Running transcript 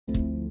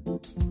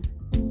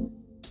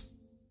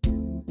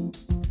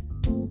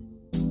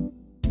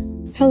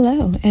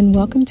and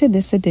welcome to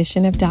this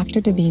edition of Dr.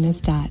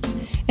 Davina's Dots,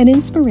 an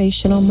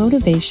inspirational,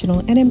 motivational,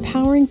 and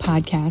empowering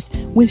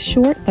podcast with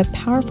short but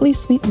powerfully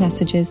sweet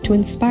messages to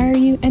inspire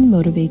you and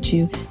motivate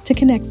you to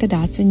connect the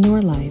dots in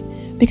your life.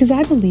 Because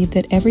I believe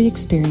that every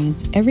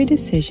experience, every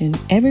decision,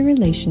 every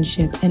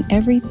relationship, and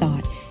every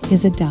thought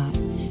is a dot.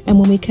 And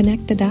when we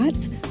connect the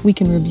dots, we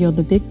can reveal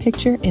the big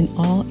picture in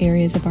all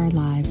areas of our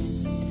lives.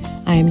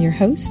 I am your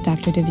host,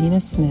 Dr.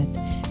 Davina Smith,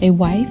 a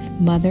wife,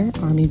 mother,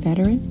 Army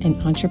veteran, and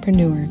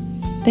entrepreneur.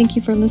 Thank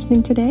you for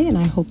listening today, and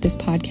I hope this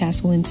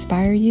podcast will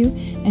inspire you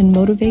and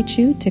motivate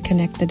you to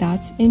connect the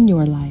dots in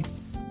your life.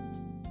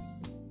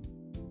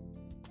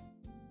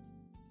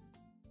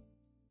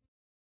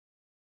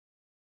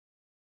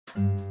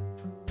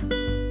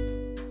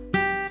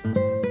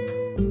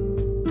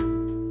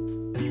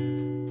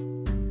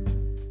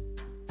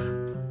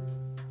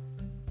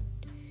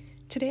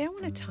 Today I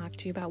want to talk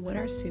to you about what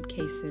our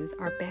suitcases,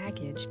 our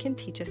baggage, can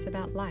teach us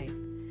about life.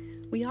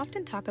 We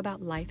often talk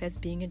about life as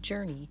being a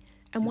journey,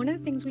 and one of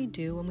the things we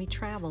do when we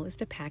travel is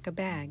to pack a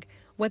bag.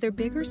 Whether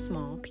big or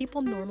small,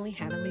 people normally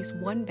have at least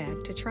one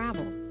bag to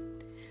travel.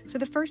 So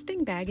the first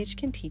thing baggage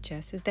can teach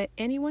us is that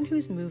anyone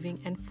who's moving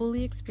and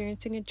fully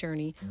experiencing a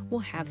journey will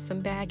have some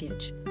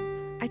baggage.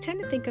 I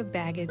tend to think of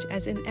baggage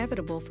as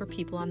inevitable for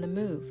people on the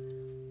move.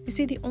 You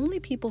see, the only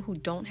people who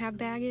don't have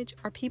baggage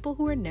are people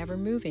who are never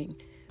moving,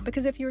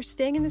 because if you're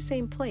staying in the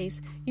same place,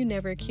 you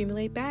never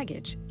accumulate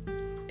baggage.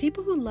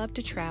 People who love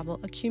to travel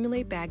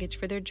accumulate baggage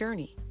for their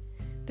journey.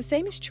 The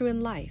same is true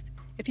in life.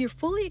 If you're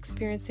fully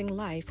experiencing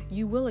life,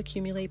 you will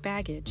accumulate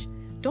baggage.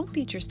 Don't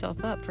beat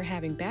yourself up for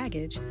having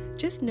baggage.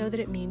 Just know that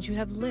it means you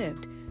have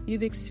lived,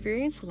 you've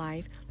experienced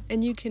life,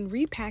 and you can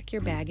repack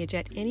your baggage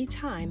at any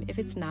time if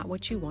it's not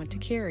what you want to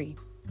carry.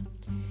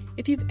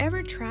 If you've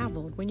ever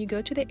traveled, when you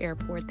go to the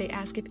airport, they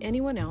ask if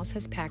anyone else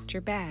has packed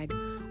your bag,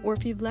 or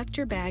if you've left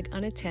your bag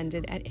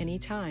unattended at any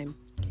time.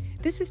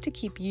 This is to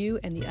keep you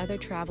and the other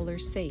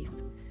travelers safe.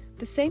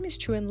 The same is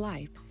true in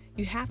life.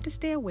 You have to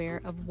stay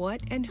aware of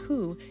what and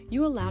who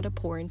you allow to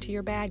pour into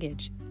your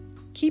baggage.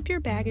 Keep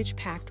your baggage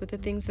packed with the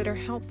things that are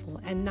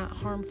helpful and not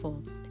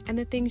harmful, and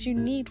the things you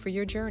need for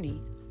your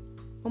journey.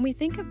 When we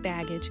think of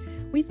baggage,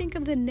 we think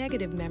of the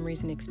negative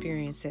memories and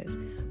experiences,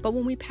 but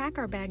when we pack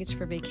our baggage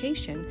for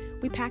vacation,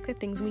 we pack the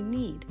things we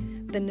need,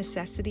 the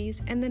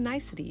necessities and the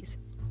niceties.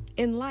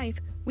 In life,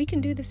 we can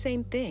do the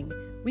same thing.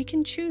 We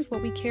can choose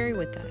what we carry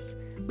with us.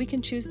 We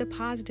can choose the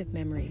positive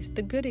memories,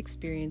 the good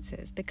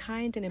experiences, the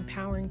kind and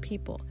empowering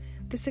people,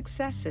 the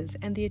successes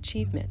and the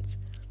achievements.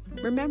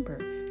 Remember,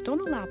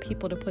 don't allow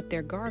people to put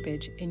their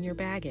garbage in your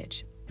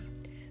baggage.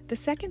 The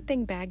second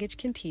thing baggage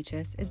can teach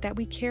us is that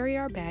we carry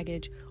our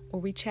baggage or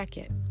we check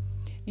it.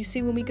 You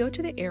see, when we go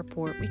to the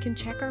airport, we can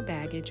check our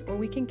baggage or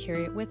we can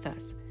carry it with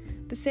us.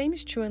 The same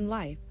is true in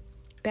life.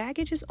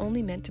 Baggage is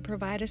only meant to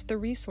provide us the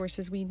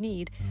resources we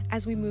need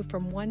as we move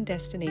from one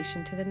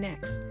destination to the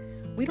next.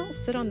 We don't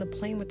sit on the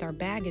plane with our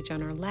baggage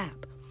on our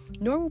lap,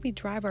 nor will we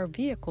drive our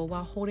vehicle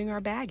while holding our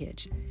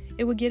baggage.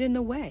 It will get in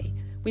the way.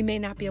 We may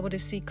not be able to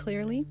see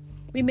clearly.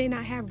 We may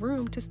not have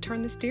room to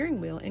turn the steering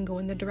wheel and go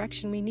in the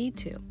direction we need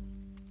to.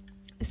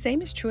 The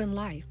same is true in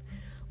life.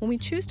 When we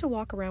choose to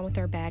walk around with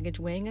our baggage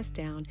weighing us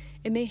down,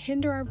 it may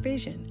hinder our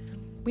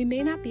vision. We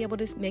may not be able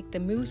to make the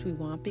moves we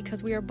want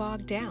because we are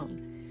bogged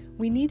down.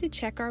 We need to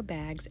check our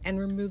bags and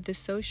remove the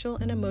social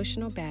and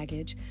emotional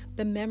baggage,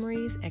 the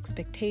memories,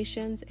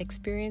 expectations,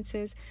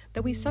 experiences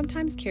that we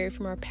sometimes carry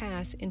from our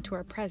past into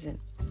our present.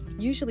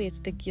 Usually it's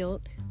the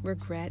guilt,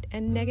 regret,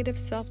 and negative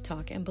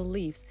self-talk and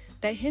beliefs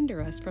that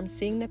hinder us from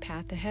seeing the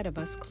path ahead of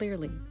us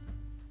clearly.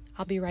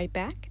 I'll be right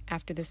back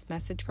after this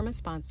message from a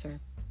sponsor.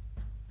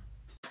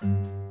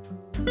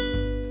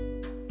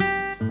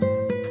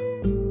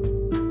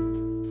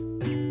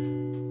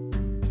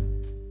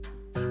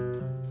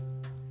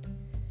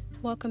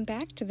 Welcome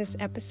back to this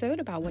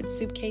episode about what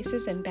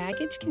suitcases and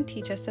baggage can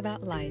teach us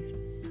about life.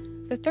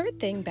 The third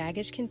thing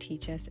baggage can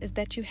teach us is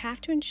that you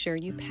have to ensure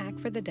you pack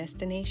for the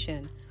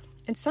destination,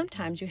 and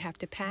sometimes you have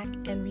to pack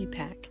and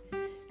repack.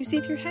 You see,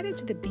 if you're headed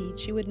to the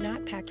beach, you would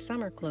not pack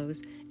summer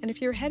clothes, and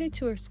if you're headed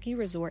to a ski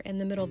resort in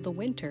the middle of the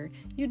winter,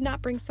 you'd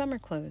not bring summer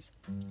clothes.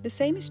 The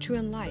same is true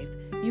in life.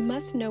 You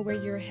must know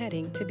where you're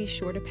heading to be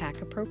sure to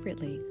pack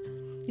appropriately.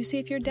 You see,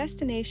 if your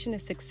destination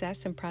is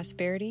success and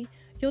prosperity,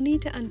 you'll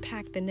need to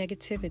unpack the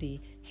negativity,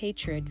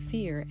 hatred,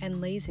 fear, and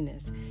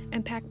laziness,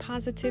 and pack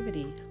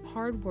positivity,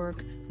 hard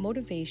work,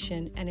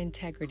 motivation, and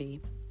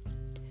integrity.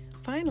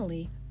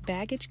 Finally,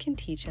 baggage can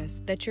teach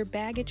us that your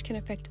baggage can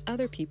affect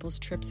other people's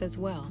trips as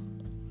well.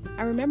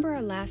 I remember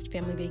our last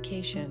family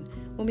vacation.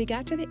 When we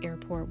got to the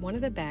airport, one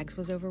of the bags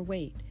was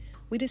overweight.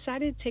 We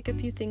decided to take a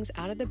few things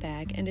out of the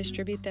bag and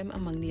distribute them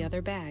among the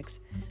other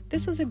bags.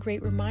 This was a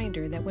great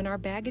reminder that when our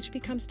baggage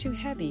becomes too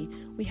heavy,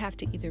 we have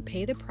to either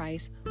pay the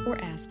price or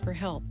ask for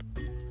help.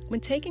 When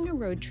taking a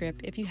road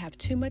trip, if you have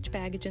too much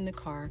baggage in the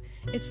car,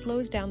 it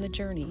slows down the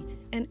journey,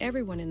 and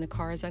everyone in the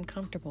car is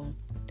uncomfortable.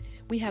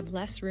 We have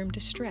less room to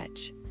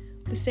stretch.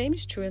 The same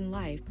is true in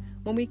life.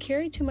 When we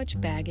carry too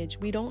much baggage,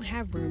 we don't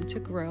have room to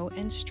grow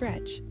and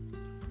stretch.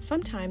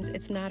 Sometimes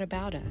it's not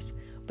about us,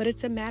 but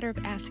it's a matter of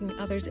asking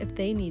others if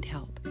they need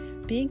help,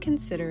 being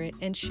considerate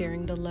and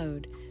sharing the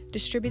load,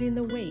 distributing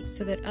the weight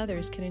so that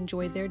others can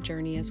enjoy their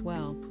journey as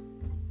well.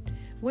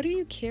 What are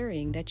you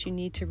carrying that you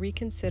need to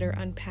reconsider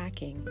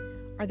unpacking?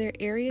 Are there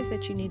areas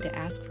that you need to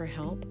ask for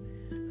help?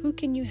 Who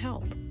can you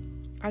help?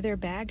 Are there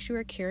bags you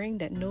are carrying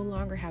that no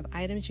longer have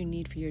items you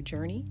need for your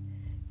journey?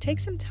 Take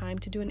some time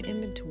to do an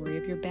inventory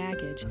of your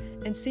baggage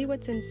and see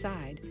what's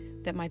inside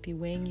that might be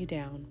weighing you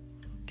down.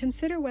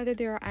 Consider whether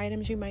there are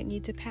items you might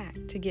need to pack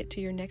to get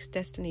to your next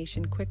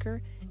destination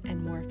quicker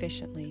and more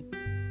efficiently.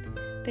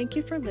 Thank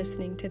you for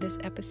listening to this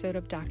episode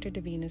of Dr.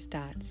 Davina's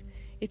Dots.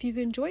 If you've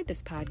enjoyed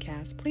this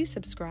podcast, please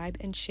subscribe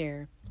and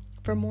share.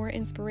 For more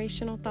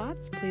inspirational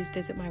thoughts, please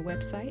visit my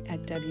website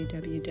at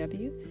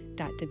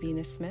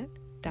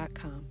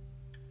www.davinasmith.com.